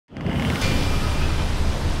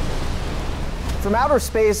From outer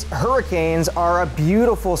space, hurricanes are a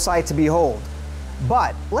beautiful sight to behold.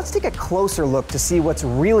 But let's take a closer look to see what's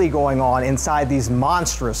really going on inside these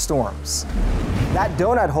monstrous storms. That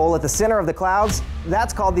donut hole at the center of the clouds,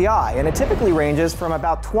 that's called the eye, and it typically ranges from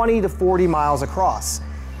about 20 to 40 miles across.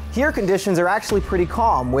 Here conditions are actually pretty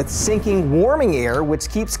calm, with sinking warming air which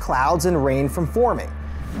keeps clouds and rain from forming.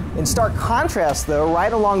 In stark contrast though,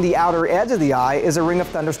 right along the outer edge of the eye is a ring of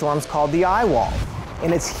thunderstorms called the eye wall.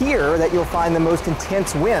 And it's here that you'll find the most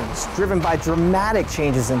intense winds, driven by dramatic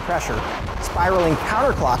changes in pressure, spiraling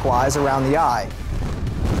counterclockwise around the eye.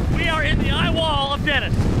 We are in the eye wall of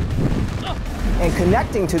Dennis. And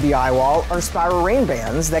connecting to the eye wall are spiral rain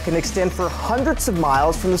bands that can extend for hundreds of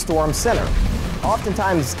miles from the storm's center.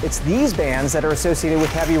 Oftentimes, it's these bands that are associated with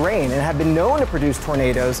heavy rain and have been known to produce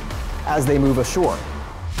tornadoes as they move ashore.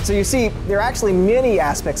 So you see, there are actually many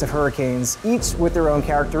aspects of hurricanes, each with their own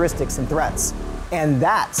characteristics and threats. And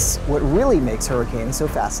that's what really makes hurricanes so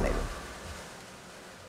fascinating.